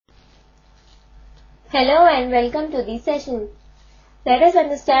Hello and welcome to the session. Let us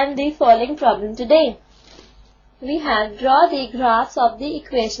understand the following problem today. We have draw the graphs of the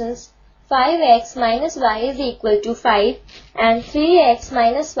equations 5x minus y is equal to 5 and 3x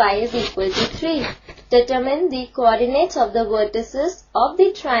minus y is equal to 3. Determine the coordinates of the vertices of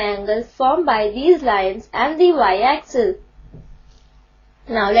the triangle formed by these lines and the y-axis.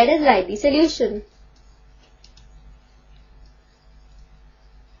 Now let us write the solution.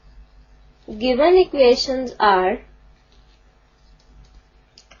 Given equations are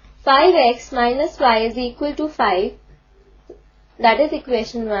 5x minus y is equal to 5, that is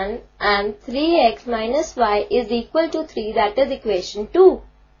equation 1, and 3x minus y is equal to 3, that is equation 2.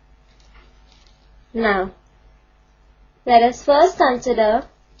 Now, let us first consider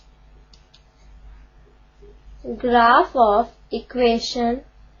graph of equation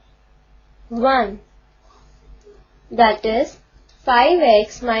 1, that is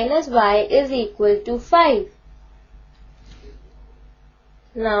 5x minus y is equal to 5.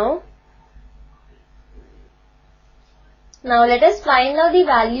 Now let us find out the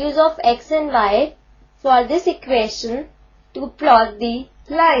values of x and y for this equation to plot the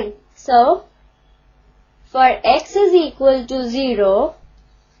line. So, for x is equal to 0,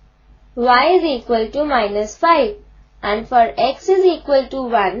 y is equal to minus 5, and for x is equal to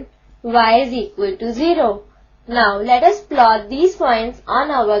 1, y is equal to 0. Now let us plot these points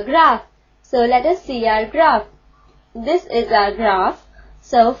on our graph. So let us see our graph. This is our graph.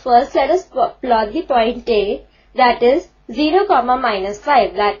 So first let us plot the point A, that is 0, minus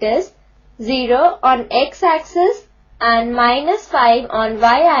 5, that is 0 on x-axis and minus 5 on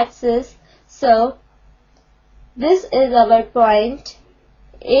y-axis. So this is our point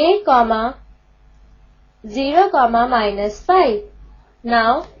A, 0, minus 5.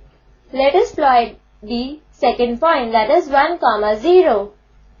 Now let us plot the second point, that is 1, 0.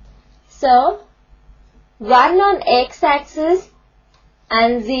 So 1 on x-axis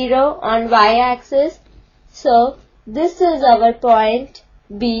and 0 on y-axis. So this is our point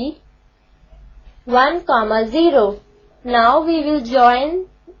B, 1, 0. Now we will join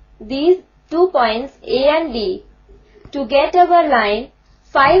these 2 points A and B to get our line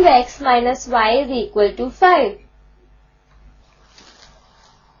 5x minus y is equal to 5.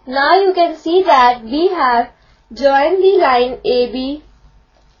 Now you can see that we have joined the line AB.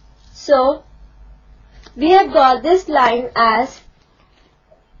 So we have got this line as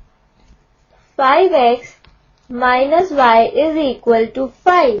 5x minus y is equal to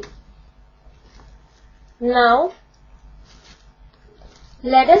 5. Now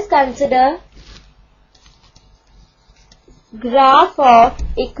let us consider graph of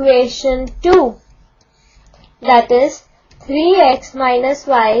equation 2, that is 3x minus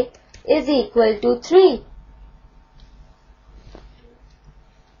y is equal to 3.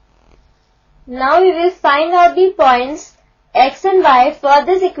 Now we will find out the points x and y for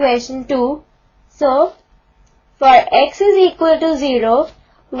this equation 2. So, for x is equal to 0,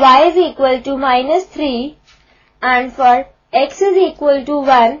 y is equal to minus 3, and for x is equal to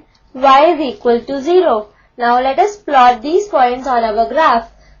 1, y is equal to 0. Now let us plot these points on our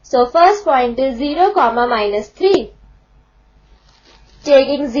graph. So first point is 0, minus 3.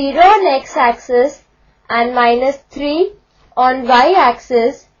 Taking 0 on x-axis and minus 3 on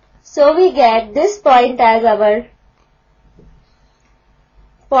y-axis, so we get this point as our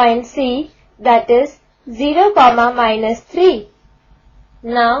point C, that is 0, minus 3.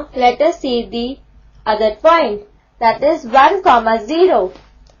 Now let us see the other point, that is 1, 0.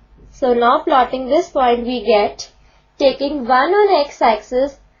 So now plotting this point we get, taking 1 on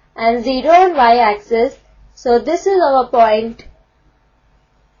x-axis and 0 on y-axis, so this is our point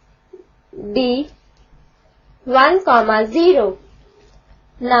D, 1, 0.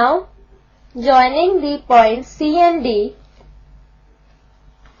 Now joining the points C and D.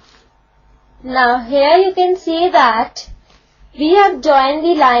 Now here you can see that we have joined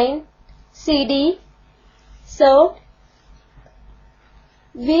the line CD. So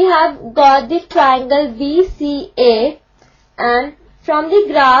we have got the triangle BCA, and from the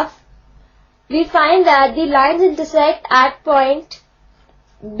graph we find that the lines intersect at point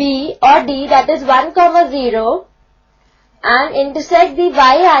B or D, that is 1, 0, and intersect the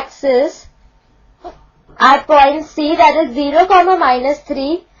y-axis at point C, that is 0, minus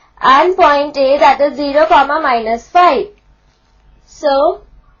 3, and point A, that is 0, minus 5. So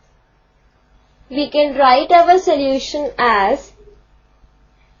we can write our solution as,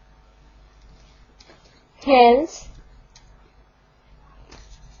 hence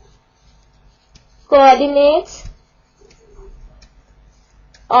coordinates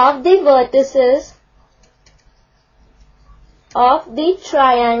of the vertices of the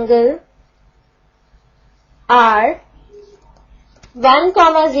triangle are 1,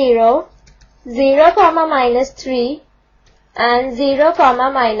 0, 0, -3 and 0,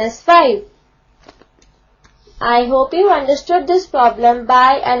 -5. I hope you understood this problem.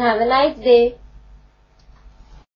 Bye and have a nice day.